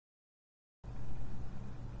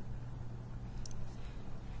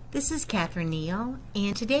This is Catherine Neal,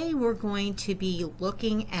 and today we're going to be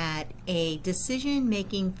looking at a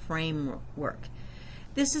decision-making framework.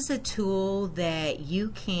 This is a tool that you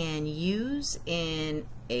can use in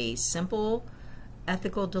a simple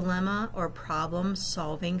ethical dilemma or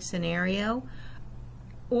problem-solving scenario,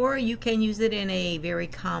 or you can use it in a very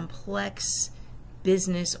complex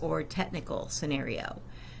business or technical scenario.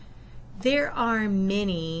 There are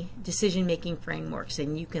many decision-making frameworks,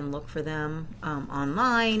 and you can look for them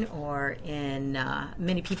online, or in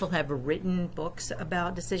many people have written books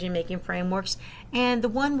about decision-making frameworks, and the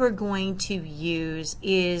one we're going to use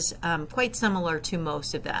is quite similar to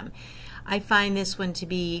most of them. I find this one to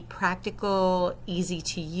be practical, easy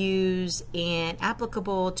to use, and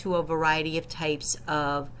applicable to a variety of types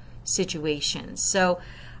of situations. So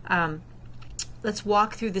let's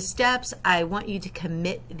walk through the steps. I want you to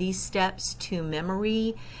commit these steps to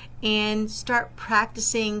memory and start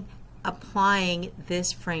practicing applying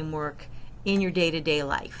this framework in your day-to-day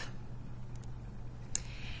life.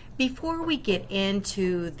 Before we get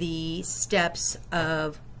into the steps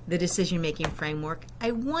of the decision-making framework, I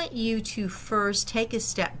want you to first take a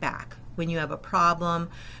step back when you have a problem,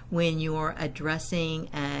 when you're addressing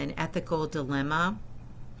an ethical dilemma,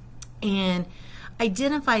 and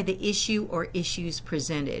identify the issue or issues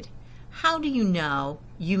presented. How do you know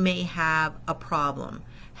you may have a problem?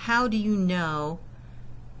 How do you know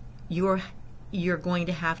you're going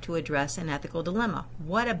to have to address an ethical dilemma?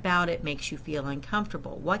 What about it makes you feel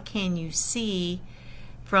uncomfortable? What can you see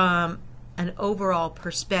from an overall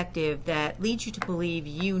perspective that leads you to believe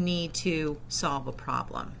you need to solve a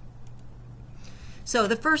problem? So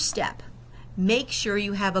the first step, make sure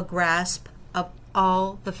you have a grasp of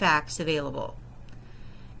all the facts available.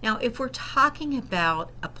 Now, if we're talking about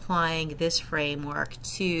applying this framework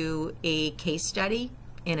to a case study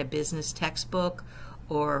in a business textbook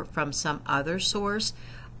or from some other source,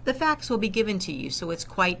 the facts will be given to you, so it's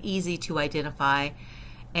quite easy to identify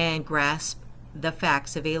and grasp the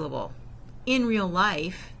facts available. In real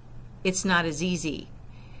life, it's not as easy.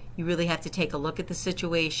 You really have to take a look at the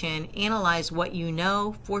situation, analyze what you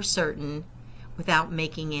know for certain without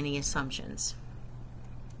making any assumptions.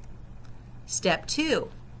 Step 2.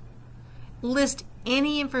 List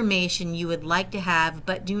any information you would like to have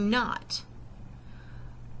but do not,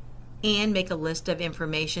 and make a list of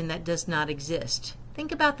information that does not exist.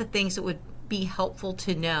 Think about the things that would be helpful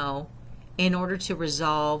to know in order to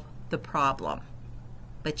resolve the problem,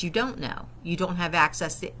 but you don't know. You don't have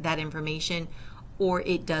access to that information, or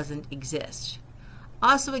it doesn't exist.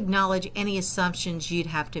 Also acknowledge any assumptions you'd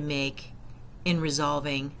have to make in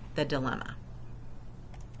resolving the dilemma.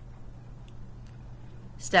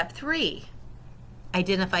 Step 3.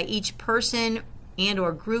 Identify each person and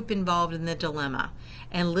or group involved in the dilemma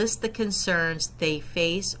and list the concerns they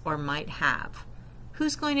face or might have.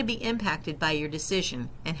 Who's going to be impacted by your decision,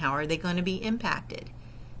 and how are they going to be impacted?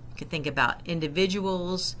 You can think about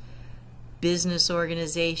individuals, business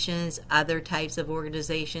organizations, other types of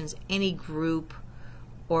organizations, any group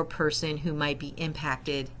or person who might be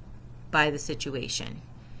impacted by the situation.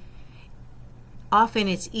 Often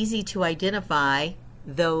it's easy to identify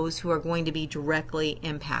those who are going to be directly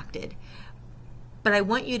impacted. But I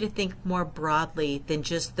want you to think more broadly than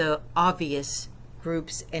just the obvious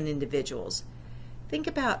groups and individuals. Think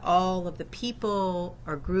about all of the people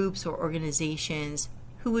or groups or organizations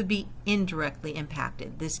who would be indirectly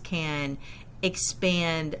impacted. This can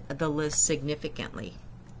expand the list significantly.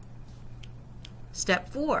 Step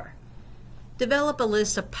 4. Develop a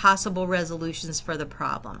list of possible resolutions for the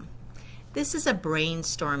problem. This is a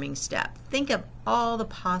brainstorming step. Think of all the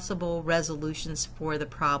possible resolutions for the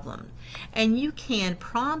problem, and you can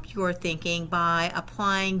prompt your thinking by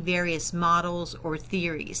applying various models or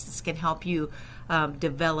theories. This can help you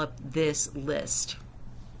develop this list.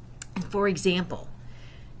 For example,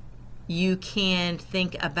 you can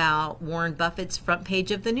think about Warren Buffett's front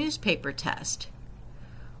page of the newspaper test.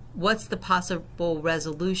 What's the possible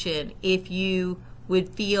resolution if you would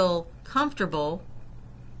feel comfortable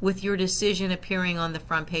with your decision appearing on the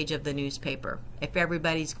front page of the newspaper, if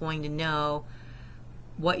everybody's going to know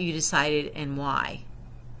what you decided and why?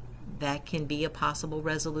 That can be a possible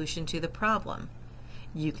resolution to the problem.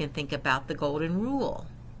 You can think about the golden rule.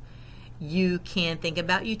 You can think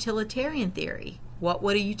about utilitarian theory. What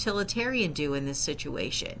would a utilitarian do in this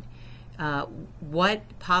situation?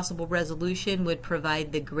 What possible resolution would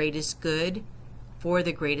provide the greatest good for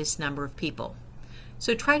the greatest number of people?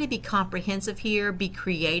 So try to be comprehensive here, be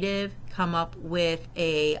creative, come up with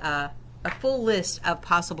a full list of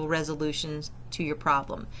possible resolutions to your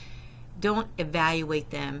problem. Don't evaluate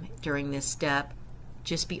them during this step.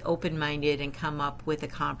 Just be open-minded and come up with a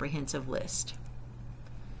comprehensive list.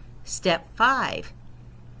 Step 5,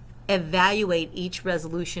 evaluate each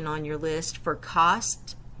resolution on your list for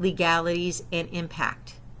cost, legalities, and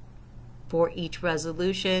impact. For each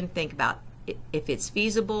resolution, think about if it's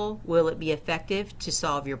feasible, will it be effective to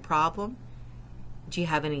solve your problem? Do you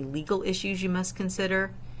have any legal issues you must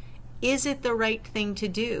consider? Is it the right thing to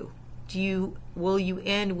do? Will you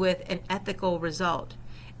end with an ethical result?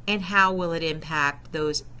 And how will it impact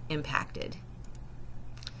those impacted?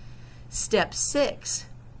 Step 6,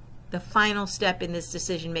 the final step in this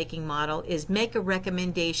decision-making model, is make a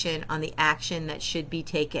recommendation on the action that should be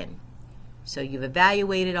taken. So you've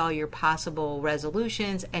evaluated all your possible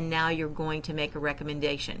resolutions, and now you're going to make a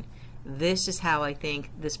recommendation. This is how I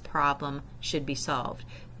think this problem should be solved.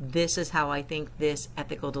 This is how I think this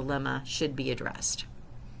ethical dilemma should be addressed.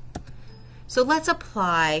 So let's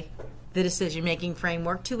apply the decision-making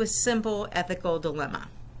framework to a simple ethical dilemma.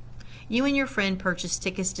 You and your friend purchased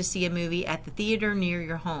tickets to see a movie at the theater near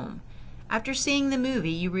your home. After seeing the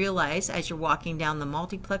movie, you realize as you're walking down the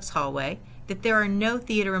multiplex hallway that there are no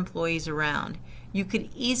theater employees around. You could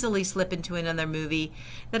easily slip into another movie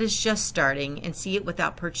that is just starting and see it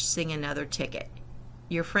without purchasing another ticket.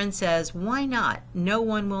 Your friend says, "Why not? No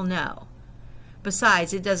one will know.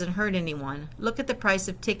 Besides, it doesn't hurt anyone. Look at the price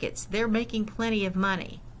of tickets. They're making plenty of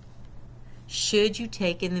money." Should you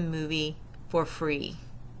take in the movie for free?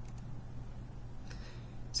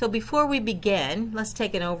 So before we begin, let's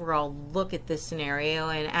take an overall look at this scenario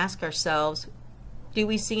and ask ourselves, do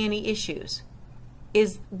we see any issues?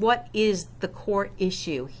 What is the core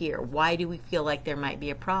issue here? Why do we feel like there might be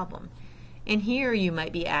a problem? And here you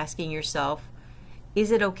might be asking yourself,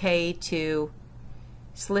 is it okay to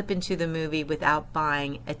slip into the movie without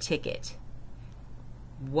buying a ticket?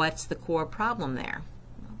 What's the core problem there?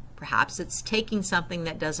 Perhaps it's taking something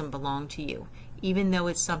that doesn't belong to you, even though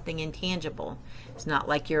it's something intangible. It's not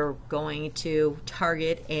like you're going to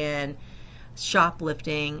Target and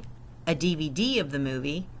shoplifting a DVD of the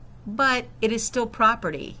movie, but it is still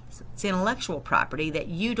property. It's intellectual property that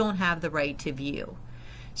you don't have the right to view.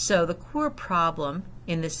 So the core problem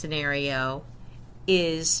in this scenario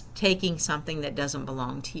is taking something that doesn't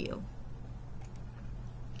belong to you.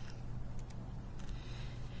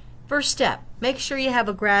 First step, make sure you have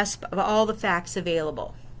a grasp of all the facts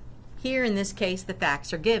available. Here in this case, the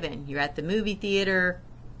facts are given. You're at the movie theater,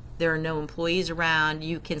 there are no employees around,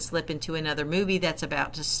 you can slip into another movie that's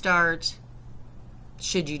about to start.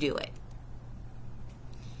 Should you do it?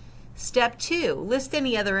 Step 2, list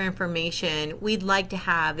any other information we'd like to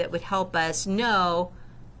have that would help us know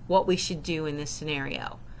what we should do in this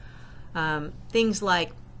scenario. Things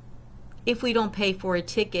like, if we don't pay for a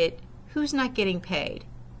ticket, who's not getting paid?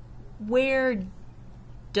 Where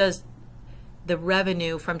does the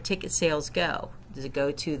revenue from ticket sales go? Does it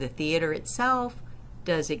go to the theater itself?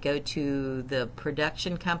 Does it go to the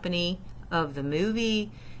production company of the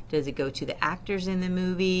movie? Does it go to the actors in the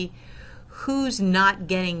movie? Who's not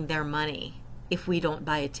getting their money if we don't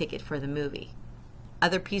buy a ticket for the movie?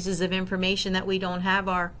 Other pieces of information that we don't have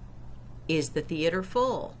are, is the theater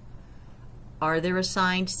full? Are there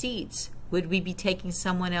assigned seats? Would we be taking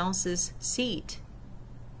someone else's seat?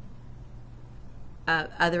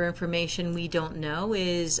 Other information we don't know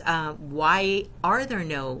is why are there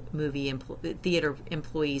no theater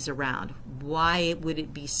employees around? Why would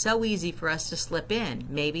it be so easy for us to slip in?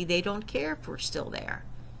 Maybe they don't care if we're still there.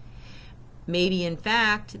 Maybe in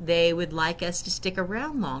fact they would like us to stick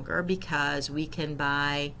around longer because we can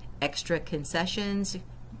buy extra concessions,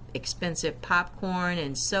 expensive popcorn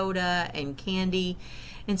and soda and candy,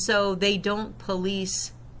 and so they don't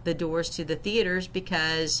police the doors to the theaters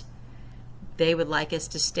because they would like us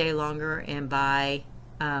to stay longer and buy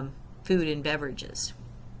food and beverages.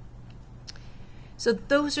 So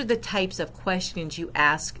those are the types of questions you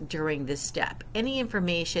ask during this step. Any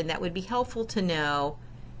information that would be helpful to know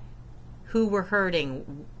who we're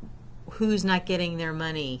hurting, who's not getting their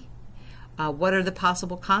money, what are the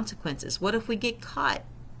possible consequences? What if we get caught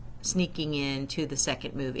sneaking into the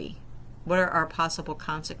second movie? What are our possible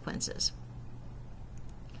consequences?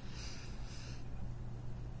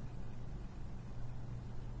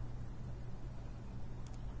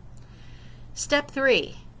 Step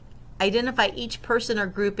 3, identify each person or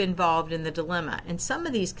group involved in the dilemma. And some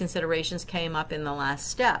of these considerations came up in the last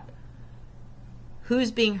step.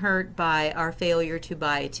 Who's being hurt by our failure to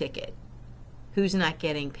buy a ticket? Who's not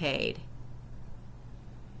getting paid?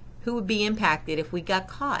 Who would be impacted if we got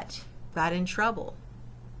caught, got in trouble?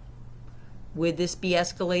 Would this be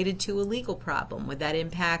escalated to a legal problem? Would that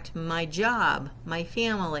impact my job, my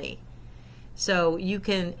family? So you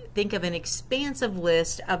can think of an expansive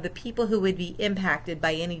list of the people who would be impacted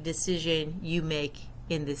by any decision you make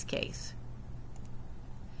in this case.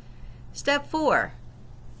 Step 4,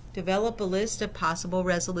 develop a list of possible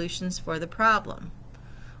resolutions for the problem.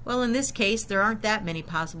 Well, in this case, there aren't that many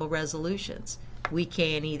possible resolutions. We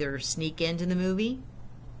can either sneak into the movie,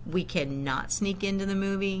 we cannot sneak into the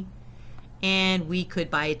movie, and we could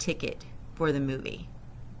buy a ticket for the movie.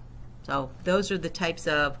 So those are the types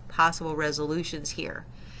of possible resolutions here.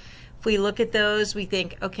 If we look at those, we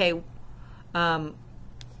think, okay, front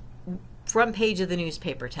page of the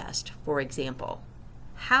newspaper test, for example.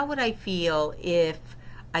 How would I feel if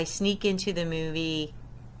I sneak into the movie,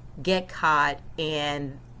 get caught,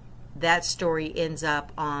 and that story ends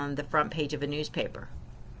up on the front page of a newspaper?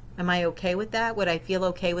 Am I okay with that? Would I feel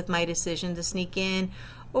okay with my decision to sneak in?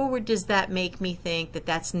 Or does that make me think that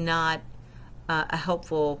that's not a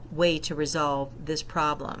helpful way to resolve this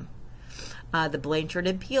problem? The Blanchard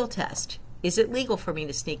and Peel test. Is it legal for me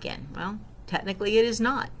to sneak in? Well, technically it is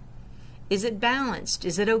not. Is it balanced?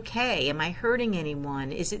 Is it okay? Am I hurting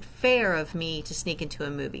anyone? Is it fair of me to sneak into a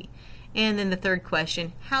movie? And then the third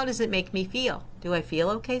question, how does it make me feel? Do I feel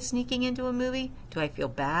okay sneaking into a movie? Do I feel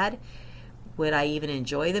bad? Would I even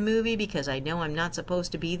enjoy the movie because I know I'm not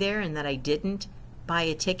supposed to be there and that I didn't buy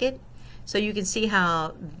a ticket? So you can see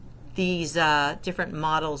how these different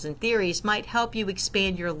models and theories might help you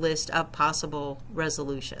expand your list of possible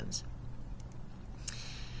resolutions.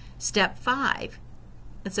 Step 5,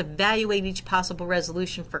 let's evaluate each possible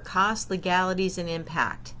resolution for cost, legalities, and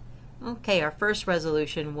impact. Okay, our first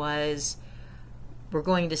resolution was we're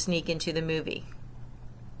going to sneak into the movie.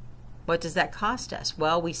 What does that cost us?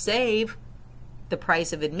 Well, we save the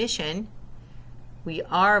price of admission, we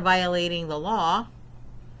are violating the law,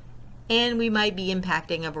 and we might be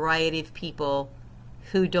impacting a variety of people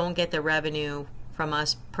who don't get the revenue from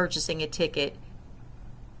us purchasing a ticket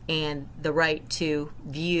and the right to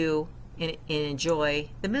view and enjoy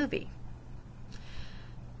the movie.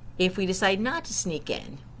 If we decide not to sneak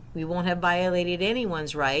in, we won't have violated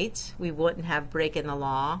anyone's rights, we wouldn't have broken the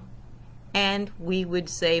law, and we would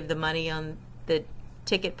save the money on the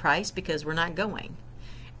ticket price because we're not going.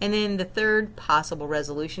 And then the third possible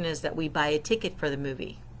resolution is that we buy a ticket for the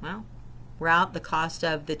movie. Well, we're out the cost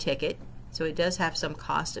of the ticket, so it does have some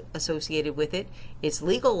cost associated with it. It's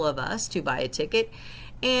legal of us to buy a ticket,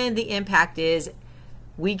 and the impact is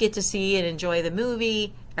we get to see and enjoy the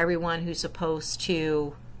movie. Everyone who's supposed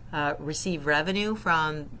to receive revenue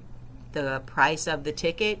from the price of the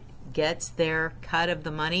ticket gets their cut of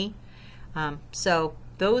the money. So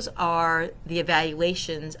those are the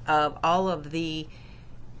evaluations of all of the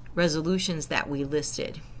resolutions that we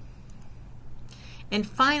listed. And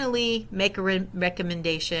finally, make a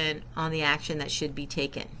recommendation on the action that should be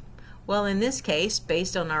taken. Well, in this case,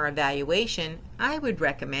 based on our evaluation, I would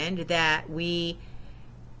recommend that we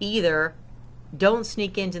either don't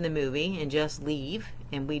sneak into the movie and just leave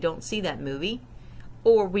and we don't see that movie,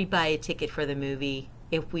 or we buy a ticket for the movie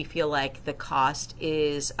if we feel like the cost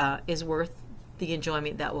is worth the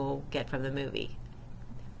enjoyment that we'll get from the movie.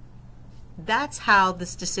 That's how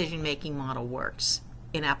this decision-making model works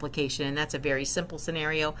in application, and that's a very simple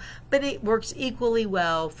scenario, but it works equally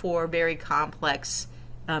well for very complex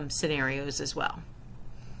scenarios as well.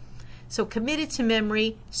 So commit it to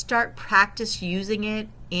memory, start practice using it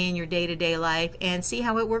in your day-to-day life, and see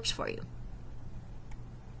how it works for you.